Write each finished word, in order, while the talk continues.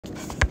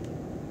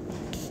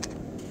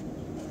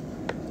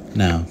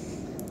Now,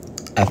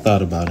 I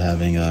thought about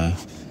having a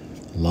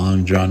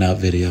long drawn out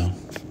video,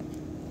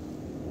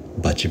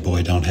 but your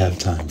boy don't have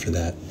time for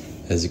that.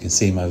 As you can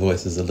see, my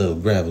voice is a little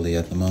gravelly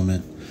at the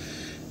moment,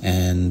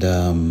 and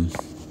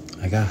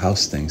I got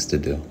house things to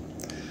do.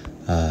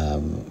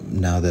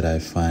 Now that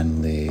I've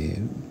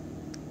finally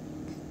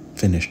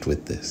finished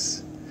with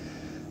this.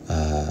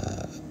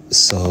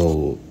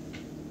 So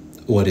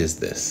what is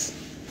this?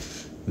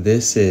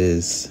 This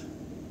is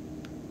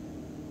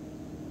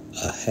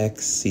a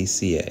hex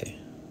CCA,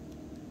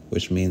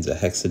 which means a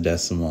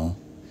hexadecimal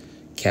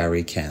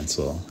carry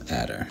cancel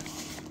adder.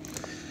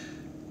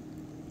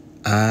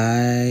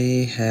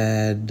 I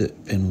had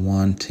been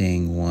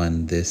wanting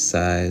one this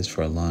size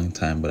for a long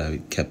time, but I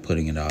kept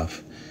putting it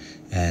off,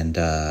 and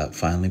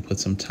finally put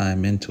some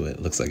time into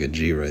it. Looks like a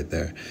G right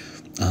there.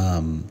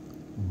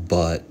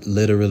 But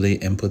literally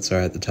inputs are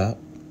at the top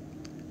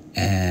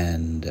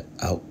and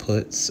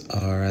outputs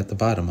are at the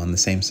bottom on the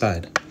same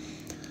side.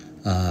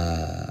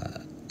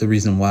 The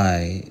reason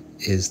why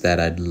is that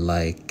I'd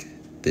like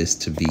this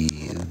to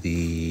be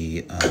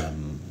the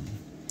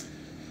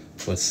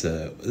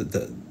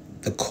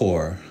the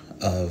core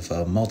of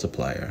a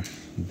multiplier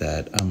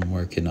that I'm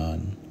working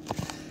on.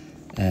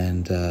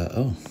 And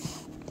I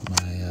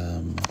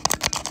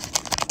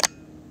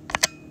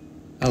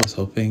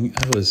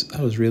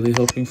was really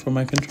hoping for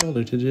my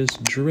controller to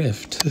just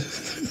drift.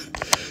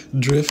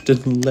 Drift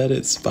and let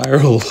it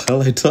spiral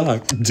while I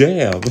talk.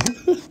 Damn.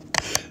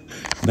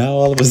 Now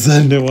all of a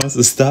sudden it wants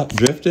to stop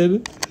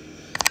drifting.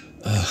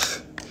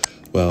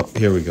 Well,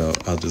 here we go.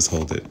 I'll just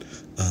hold it.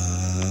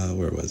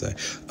 Where was I?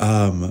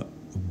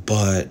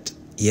 But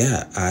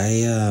yeah,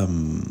 I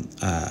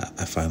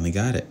finally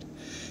got it,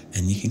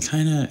 and you can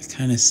kind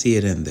of see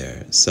it in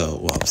there.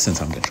 So, well,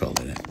 since I'm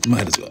controlling it,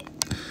 might as well.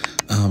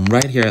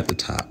 Right here at the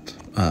top,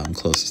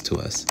 closest to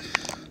us,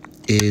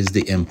 is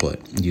the input.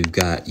 You've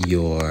got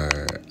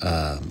your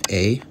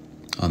A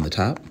on the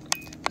top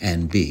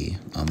and B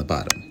on the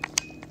bottom.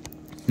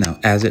 Now,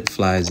 as it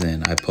flies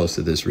in, I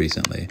posted this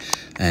recently,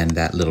 and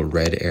that little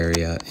red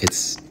area,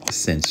 it's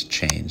since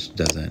changed.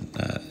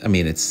 I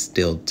mean, it's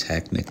still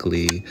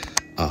technically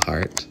a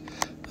heart,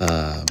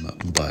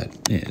 but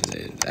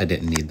I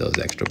didn't need those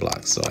extra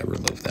blocks, so I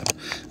removed them.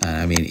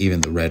 I mean, even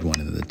the red one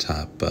in the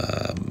top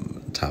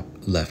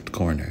left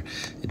corner,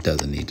 it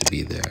doesn't need to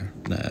be there.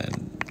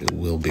 It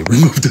will be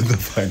removed in the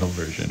final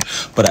version,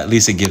 but at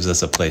least it gives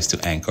us a place to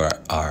anchor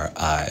our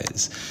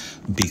eyes,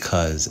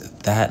 because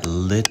that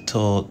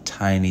little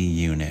tiny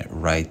unit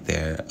right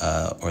there,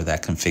 or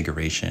that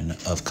configuration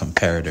of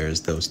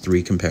comparators, those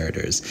three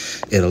comparators,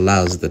 it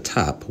allows the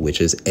top, which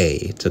is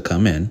A, to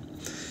come in.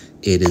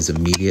 It is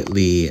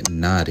immediately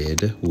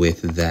knotted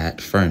with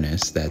that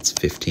furnace, that's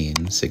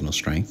 15 signal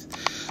strength,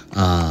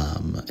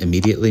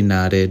 immediately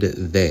knotted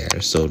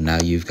there. So now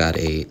you've got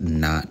a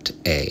knot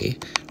A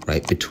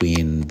right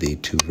between the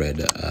two red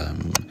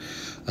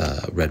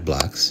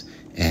blocks,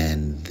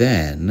 and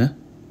then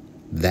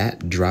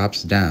that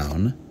drops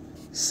down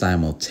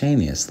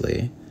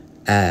simultaneously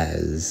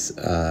as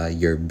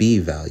your B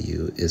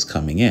value is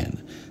coming in.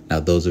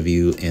 Now, those of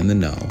you in the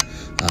know,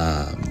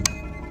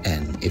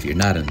 and if you're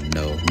not in the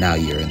know, now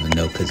you're in the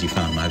know because you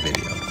found my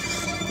video.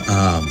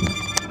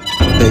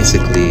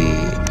 Basically,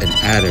 an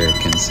adder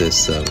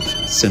consists of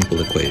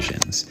simple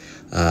equations.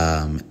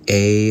 Not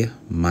A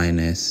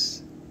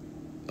minus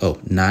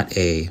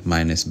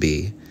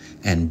B,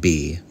 and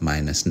B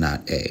minus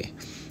not A.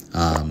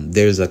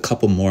 There's a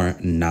couple more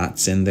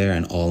knots in there,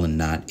 and all a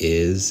knot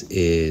is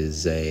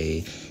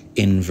a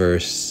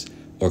inverse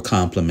or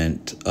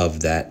complement of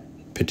that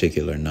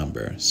particular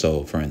number.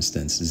 So for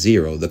instance,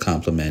 0, the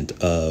complement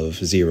of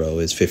 0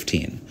 is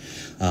 15,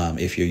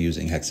 if you're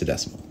using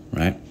hexadecimal,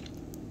 right?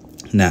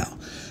 Now,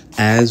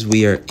 as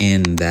we are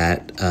in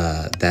that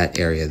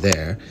area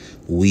there,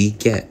 we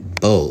get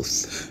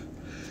both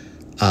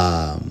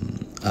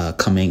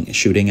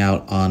shooting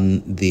out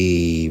on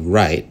the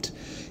right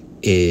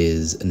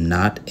is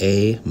not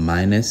A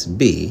minus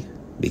B,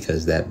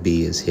 because that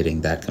B is hitting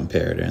that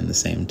comparator in the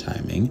same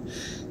timing.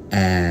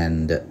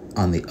 And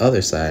on the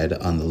other side,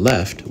 on the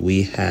left,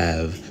 we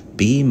have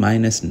B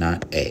minus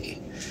not A.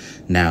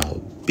 Now,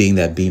 being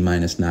that B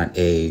minus not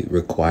A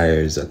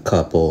requires a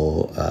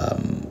couple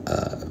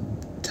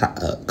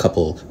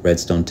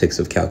redstone ticks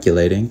of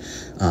calculating.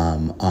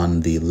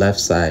 On the left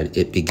side,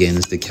 it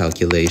begins the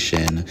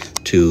calculation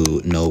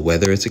to know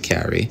whether it's a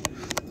carry.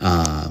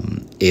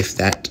 If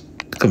that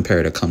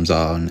comparator comes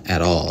on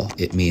at all,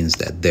 it means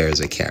that there's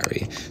a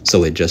carry.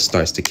 So it just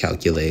starts to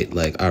calculate,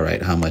 like, all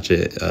right, how much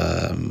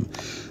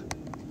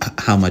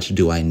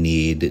do I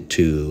need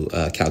to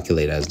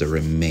calculate as the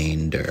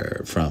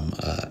remainder from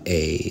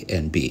A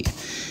and B,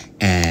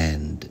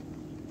 and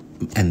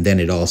then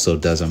it also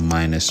does a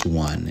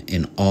 -1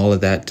 in all of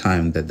that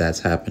time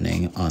that's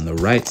happening. On the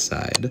right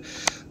side,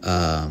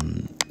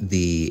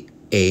 the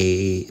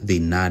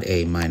not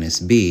A minus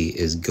B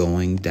is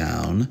going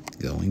down,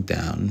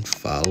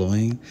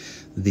 following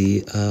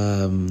the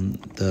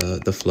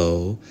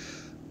flow,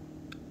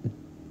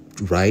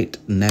 right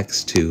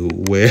next to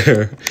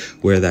where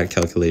that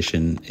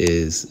calculation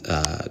is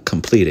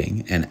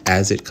completing. And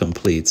as it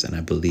completes, and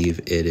I believe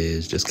it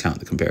is, just count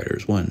the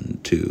comparators, 1,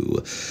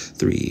 2,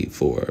 3,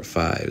 4,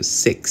 5,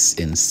 6,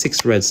 in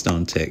 6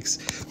 redstone ticks,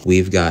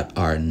 we've got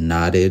our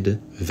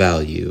knotted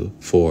value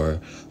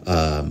for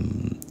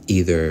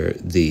either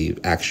the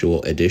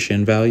actual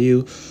addition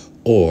value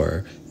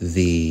or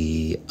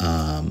the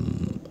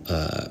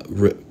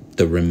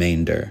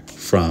remainder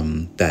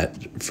from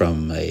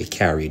a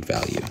carried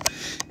value.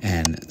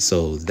 And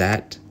so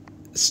that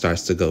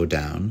starts to go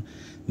down.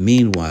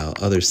 Meanwhile,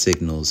 other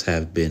signals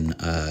have been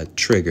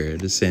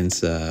triggered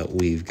since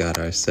we've got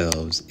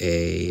ourselves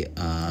a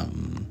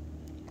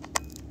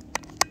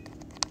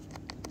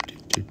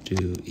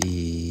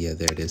yeah,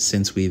 there it is.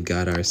 Since we've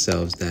got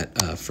ourselves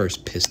that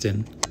first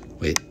piston.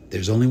 Wait,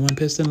 there's only one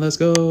piston. Let's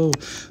go.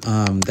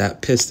 That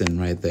piston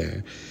right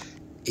there.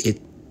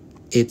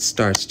 It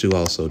starts to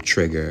also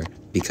trigger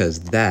because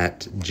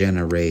that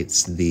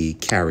generates the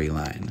carry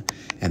line,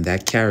 and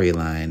that carry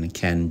line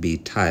can be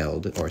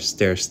tiled or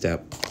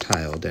stair-step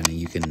tiled, and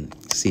you can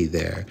see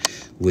there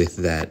with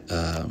that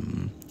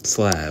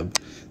slab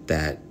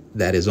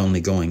that is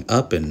only going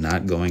up and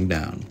not going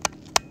down.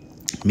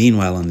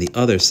 Meanwhile, on the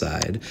other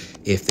side,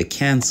 if the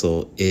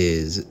cancel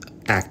is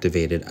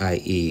activated,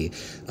 i.e.,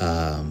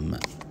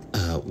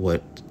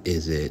 what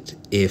is it?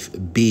 If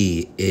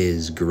B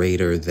is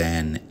greater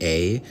than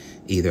A,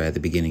 either at the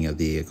beginning of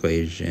the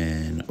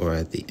equation or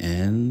at the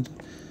end.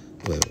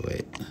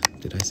 Wait.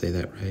 Did I say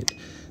that right?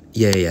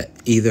 Yeah.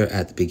 Either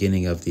at the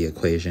beginning of the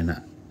equation,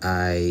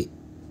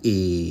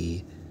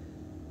 i.e.,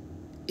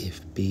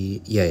 if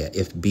B,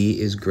 if B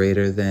is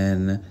greater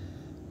than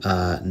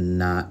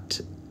not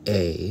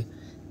A,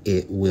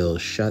 it will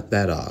shut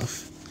that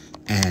off.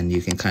 And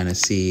you can kind of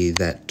see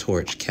that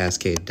torch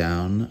cascade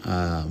down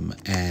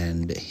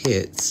and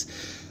hits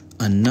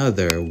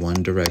another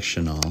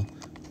one-directional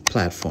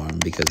platform,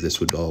 because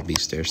this would all be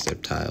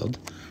stair-step tiled,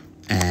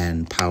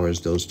 and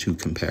powers those 2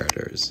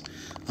 comparators.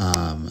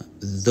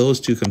 Those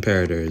 2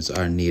 comparators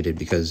are needed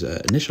because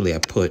initially I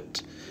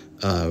put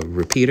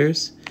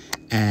repeaters,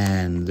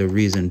 and the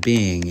reason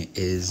being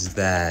is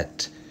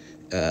that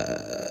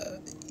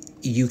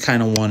you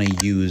kind of want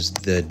to use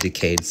the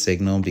decayed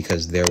signal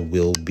because there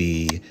will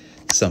be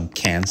some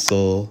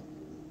cancel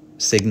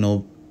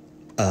signal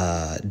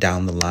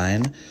down the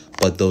line,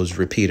 but those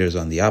repeaters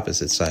on the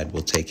opposite side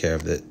will take care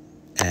of it,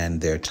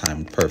 and they're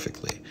timed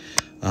perfectly.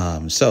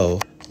 So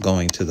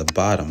going to the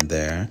bottom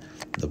there,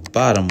 the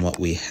bottom, what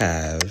we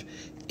have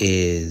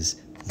is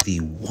the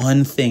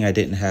one thing I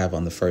didn't have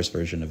on the first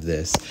version of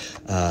this,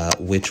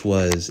 which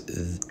was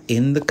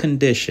in the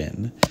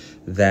condition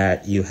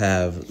that you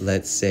have,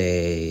 let's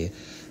say,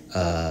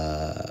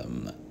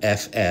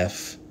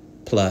 FF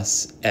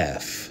plus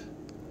F.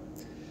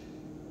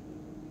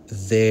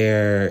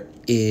 There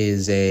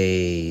is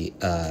a,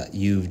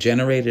 you've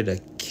generated a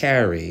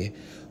carry,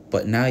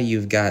 but now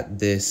you've got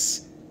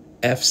this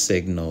F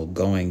signal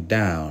going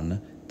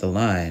down the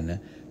line,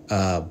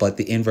 but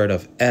the invert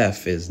of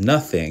F is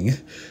nothing.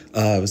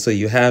 So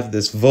you have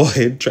this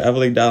void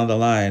traveling down the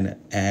line,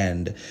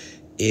 and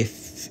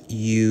if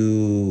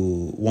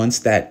you, once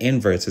that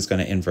inverts, it's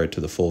going to invert to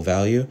the full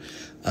value.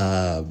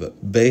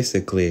 But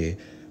basically,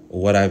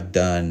 what I've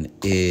done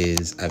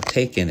is I've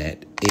taken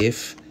it.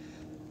 If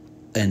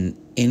an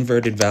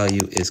inverted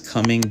value is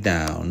coming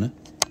down,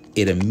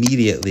 it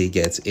immediately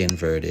gets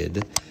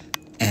inverted,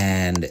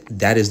 and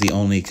that is the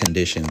only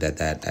condition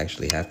that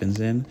actually happens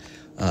in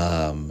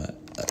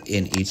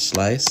each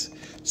slice.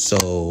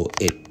 So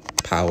it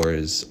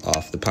powers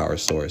off the power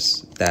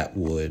source that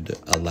would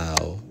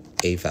allow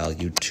a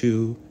value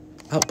to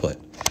output.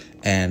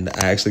 And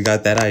I actually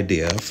got that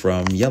idea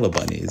from Yellow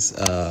Bunny's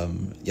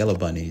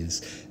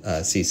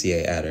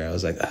CCA adder. I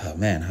was like, oh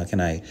man, how can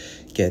I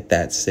get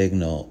that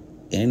signal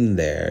in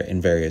there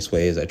in various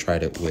ways? I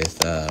tried it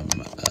with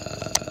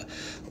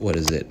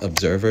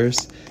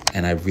observers,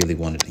 and I really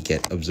wanted to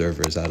get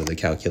observers out of the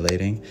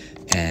calculating,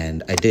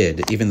 and I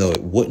did, even though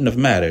it wouldn't have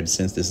mattered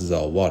since this is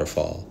all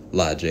waterfall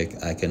logic.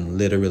 I can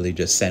literally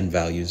just send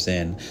values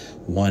in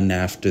one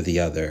after the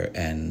other,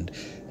 and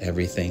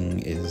everything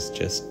is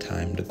just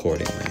timed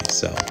accordingly.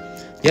 So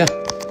yeah,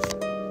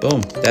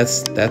 boom,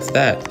 that's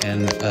that.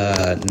 And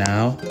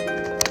now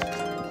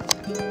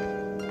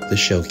the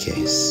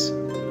showcase.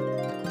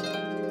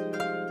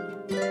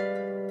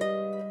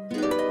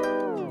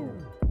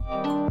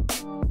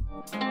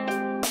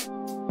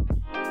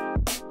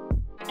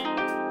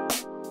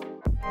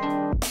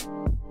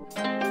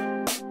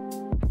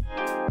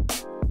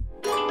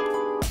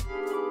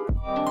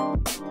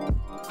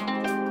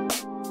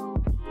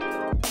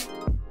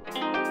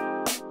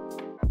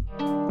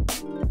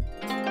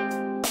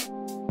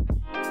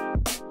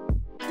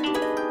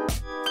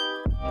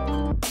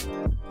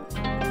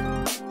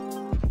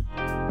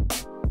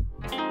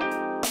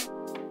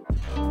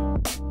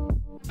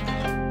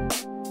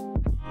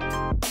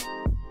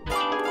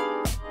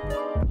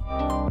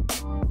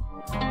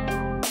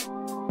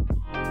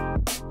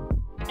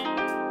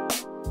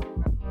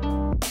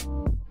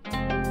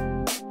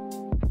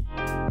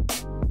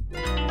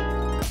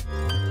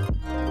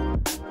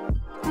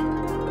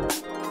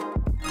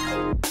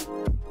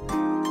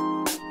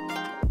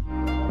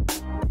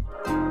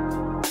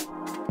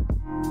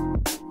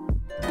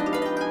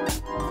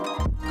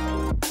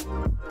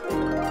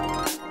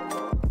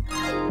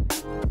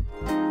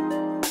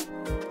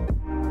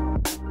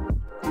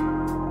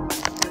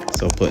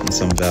 So putting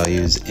some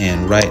values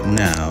in right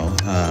now.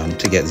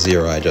 To get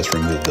 0, I just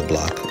removed the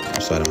block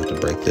so I don't have to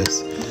break this.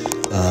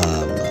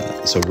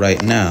 So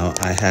right now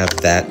I have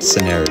that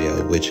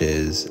scenario, which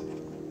is,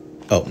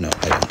 oh no,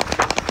 I don't.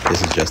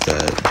 This is just a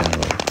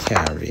general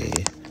carry.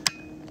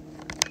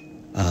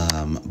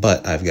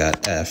 But I've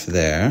got F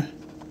there,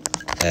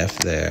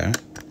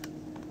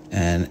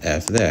 and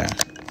F there,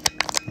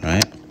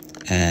 right?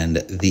 And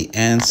the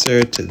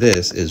answer to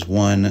this is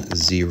 1,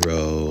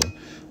 0,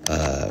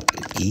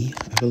 E,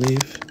 I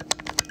believe.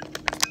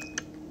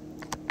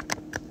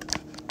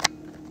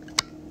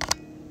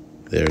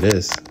 There it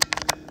is,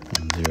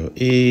 1, 0,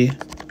 E.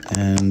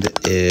 And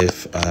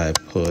if I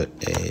put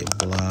a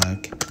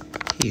block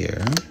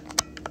here,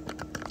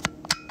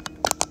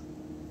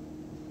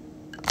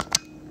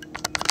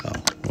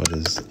 oh, what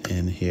is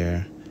in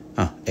here?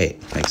 Oh,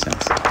 8, makes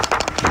sense.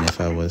 And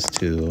if I was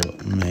to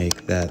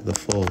make that the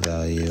full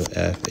value,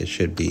 F, it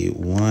should be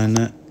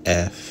 1,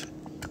 F,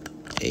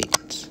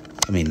 8.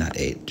 I mean, not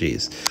 8,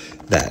 geez.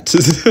 That.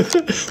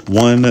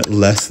 1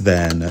 less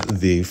than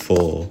the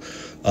full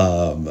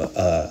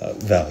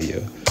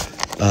value.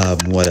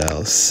 What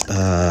else?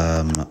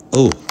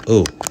 Oh.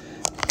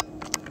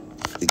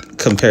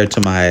 Compared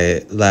to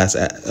my last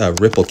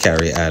ripple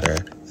carry adder,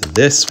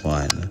 this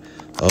one,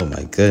 oh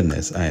my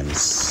goodness, I am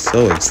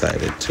so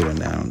excited to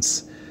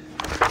announce.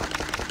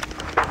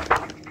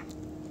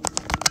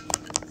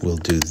 We'll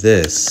do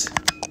this.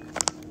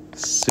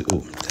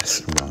 Ooh, that's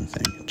the wrong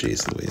thing.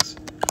 Jeez Louise.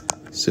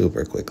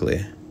 Super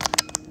quickly.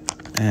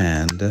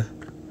 And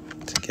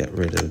to get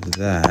rid of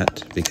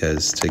that,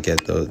 because to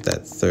get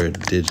that third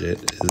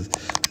digit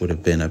would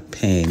have been a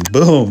pain.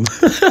 Boom!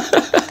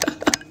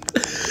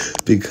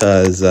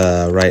 Because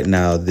right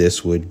now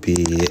this would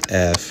be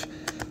F,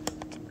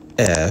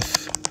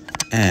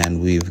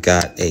 and we've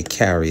got a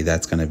carry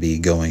that's going to be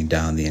going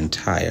down the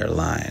entire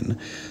line.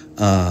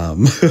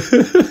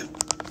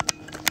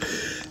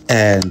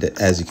 And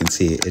as you can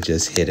see, it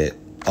just hit it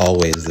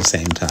always the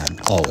same time.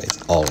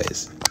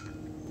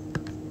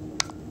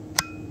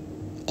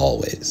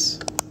 Always.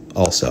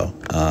 Also,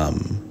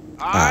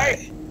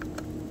 I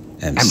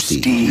am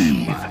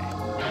Steve.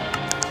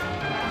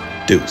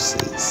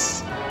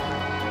 Deuces.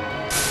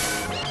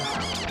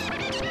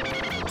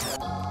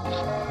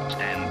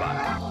 Stand by.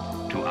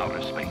 To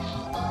outer space.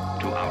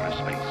 To outer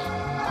space.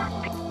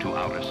 To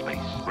outer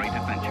space. Great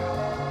adventure.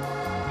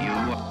 You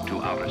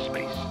to outer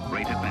space.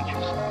 Great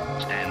adventures.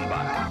 Stand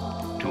by.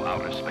 To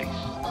outer space.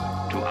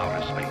 To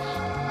outer space.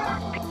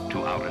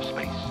 To outer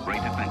space.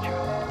 Great adventure.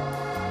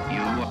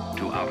 You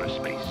to outer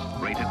space.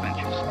 Great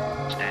adventures.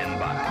 Stand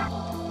by.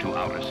 To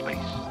outer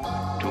space.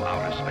 To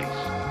outer space.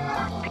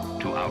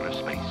 To outer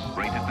space.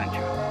 Great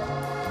adventure.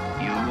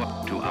 You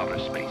to outer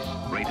space.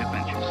 Great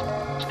adventures.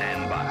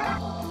 Stand by.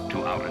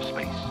 To outer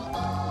space.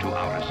 To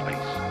outer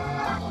space.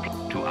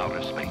 To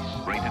outer space.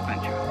 Great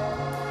adventure.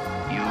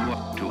 You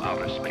to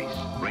outer space.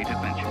 Great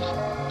adventures.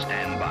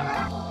 Stand by.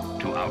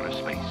 To outer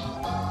space.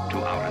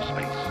 To outer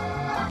space.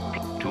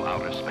 To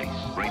outer space.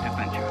 Great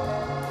adventure.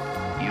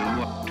 You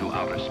to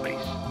outer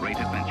space. Great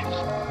adventures.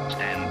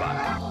 Stand by.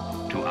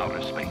 To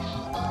outer space.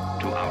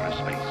 To outer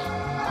space.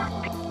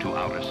 To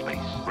outer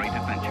space. Great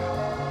adventure.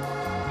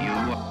 You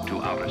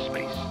to outer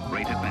space.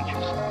 Great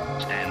adventures.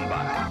 Stand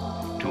by.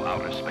 To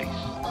outer space.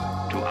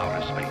 To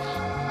outer space.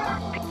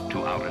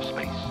 To outer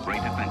space.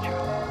 Great adventure.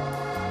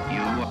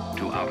 You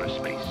to outer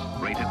space.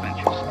 Great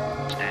adventures.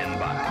 Stand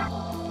by.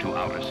 To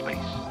outer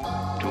space.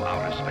 To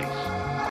outer space.